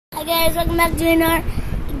Hi guys, welcome back to another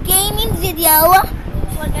gaming video.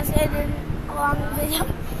 Like I said in a long video.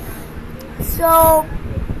 So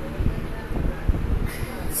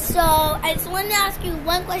I just wanted to ask you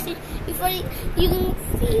one question before you can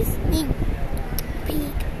see sneak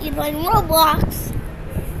peek. You're playing Roblox.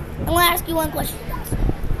 I want to ask you one question.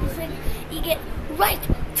 You get right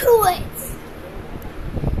to it.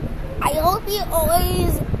 I hope you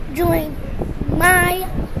always join my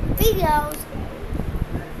videos.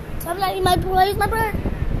 Sometimes you might play my bird.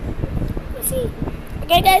 Let's see.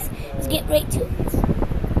 Okay, guys, let's get right to it.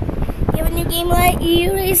 You have a new game like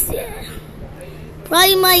Erase.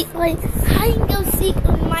 Probably might play hide and go seek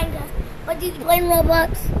or Minecraft. But do you play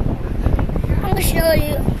Roblox? I'm gonna show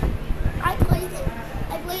you. I played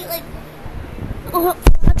like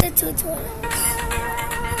the tutorial.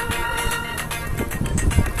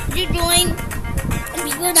 Did you join? And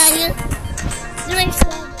be good out here. Doing so.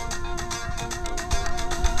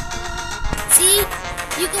 See,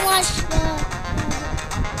 you can watch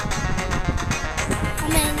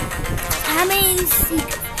how many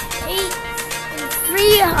secrets? 8 and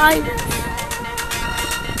 3 hiders.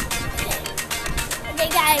 Okay,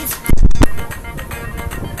 guys.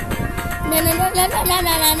 No.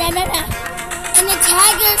 And the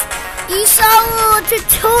taggers, you saw a little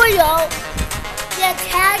tutorial. The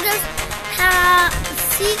taggers have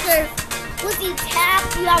secrets. With the tab,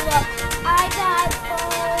 you have an iPad,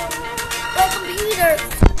 phone, or computer.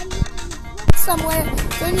 Somewhere,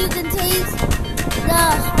 then you can taste the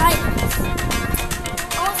hiders.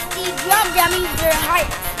 Once you jump, that means they're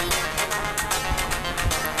hiders.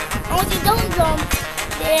 Once you don't jump,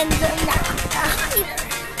 then they're not a hider.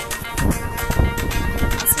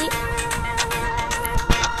 See?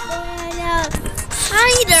 And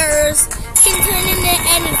hiders can turn into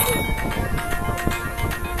anything.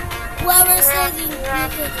 Whoever says you can.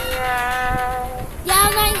 Yeah,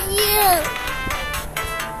 right here.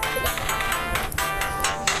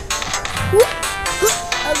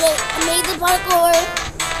 Okay, I made the parkour.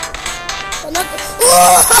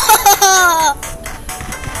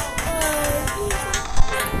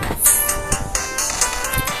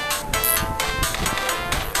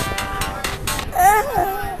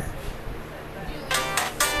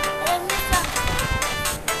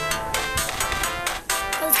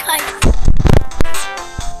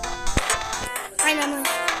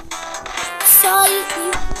 So you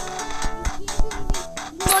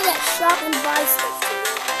go to that shop and buy stuff.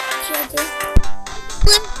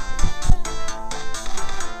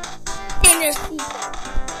 And there's people.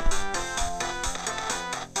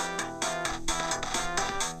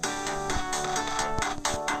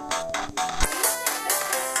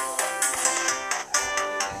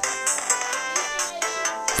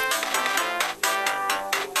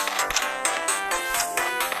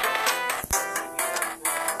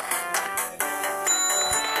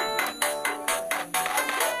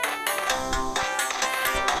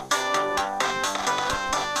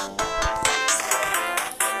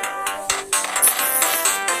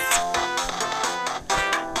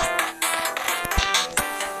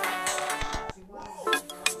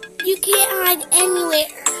 You can't hide anywhere.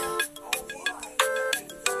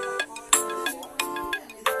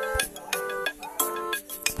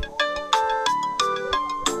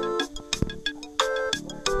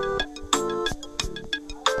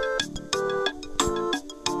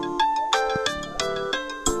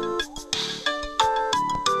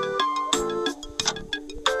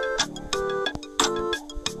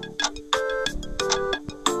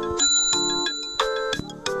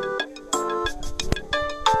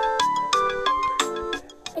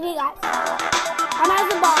 Okay, guys, I'm at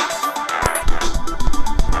the box.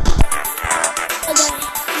 Okay,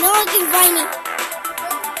 no one can find me.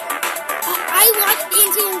 I watched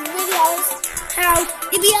into his videos how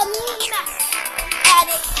to be a mean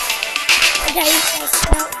addict. Okay, guys,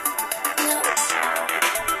 no.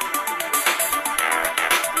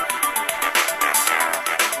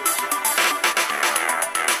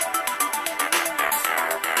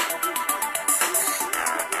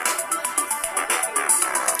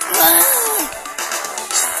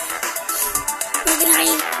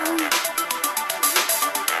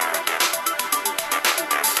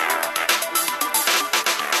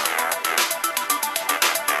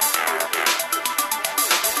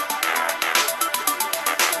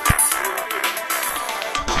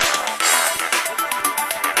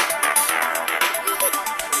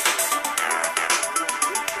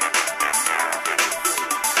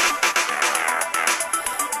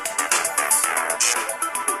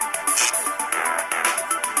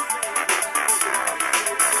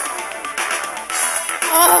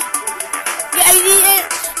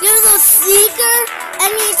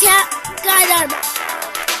 spider.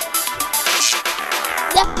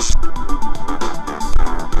 Yep.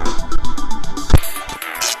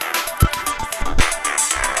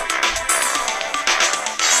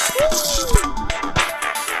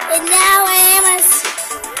 And now I am a...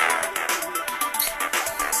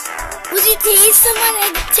 Would you teach someone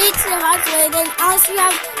and teach the hard way? Then also you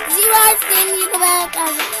have 0 hearts, then you go back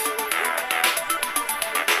as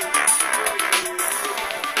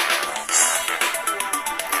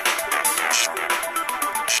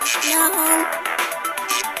no.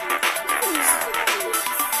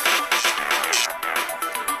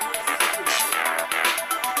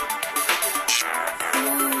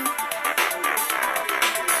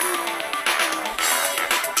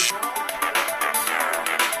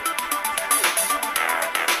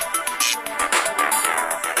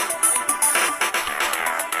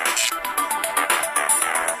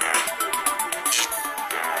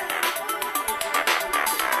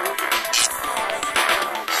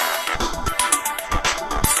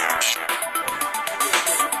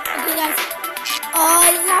 Oh,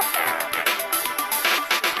 it's not.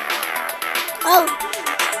 Oh.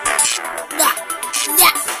 Yeah.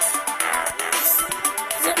 Yeah.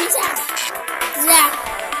 Zap. Zap.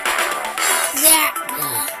 Zap.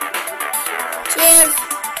 Cheers.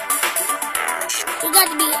 You got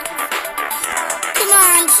to be it. Come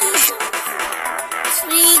on,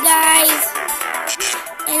 sweet guys.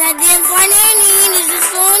 And I didn't find any. This is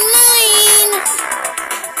so annoying.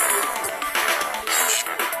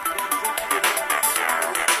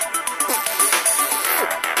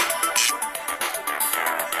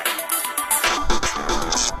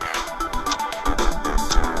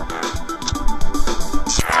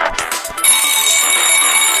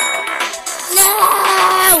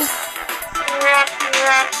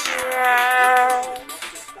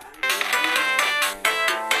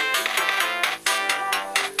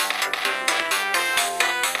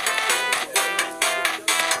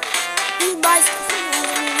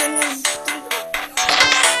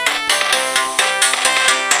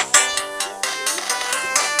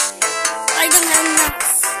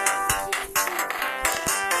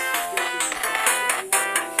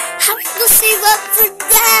 How are you gonna save up for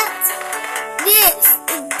that? This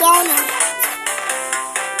is Donna.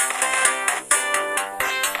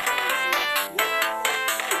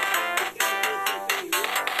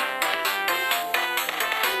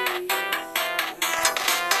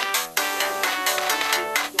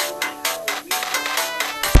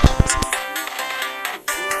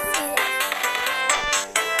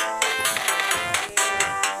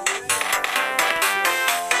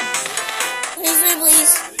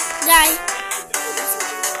 Please, guys.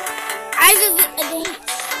 I did it again.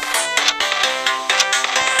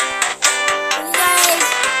 Guys.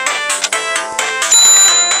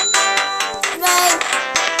 Bye.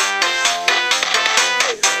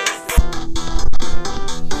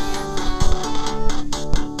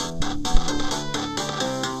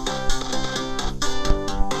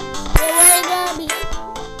 Where are you gonna be?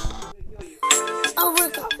 Oh,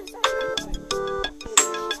 we're gone.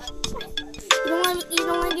 You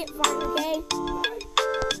don't want to get far, okay?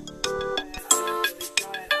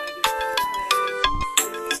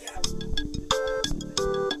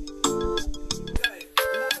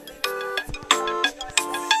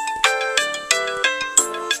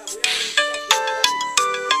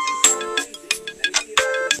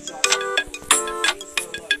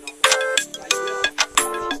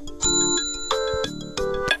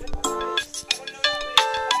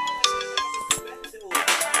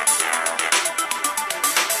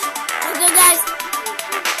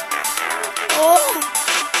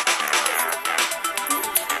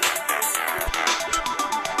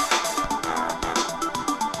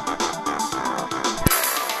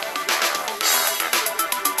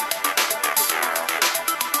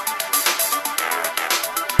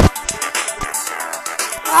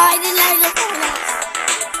 I didn't like the phone.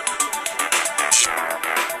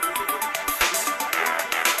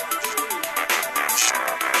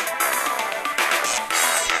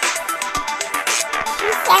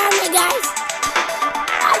 You found me, guys.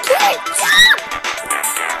 I can't jump.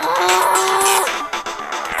 Oh,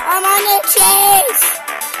 I'm on the chase.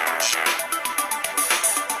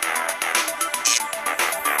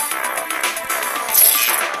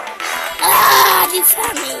 You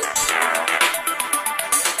found me.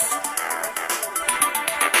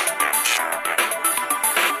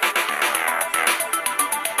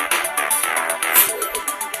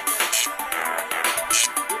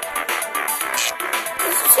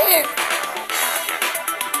 Here.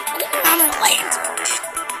 I think I'm gonna land.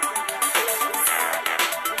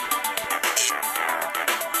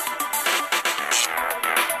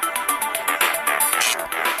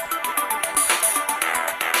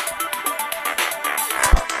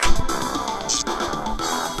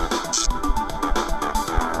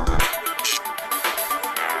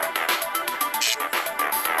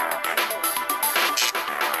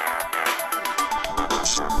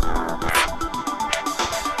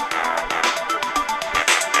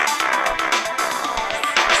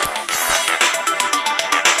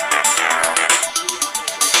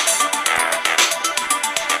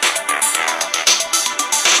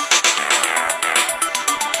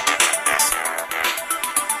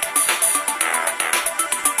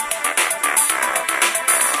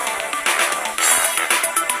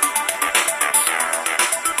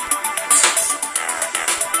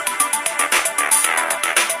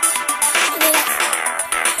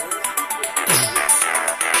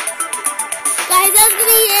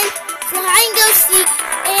 see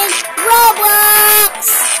in Roblox.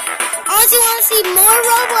 Also, want to see more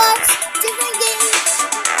Roblox, different games?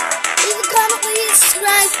 Leave a comment, please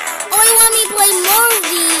subscribe. Or you want me to play more of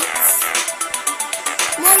these?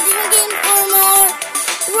 More different games or more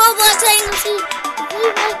Roblox I can see?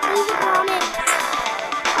 Leave a comment.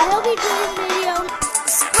 I hope you enjoyed this video.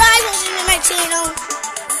 Subscribe to my channel.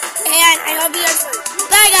 And I hope you guys.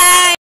 Bye guys.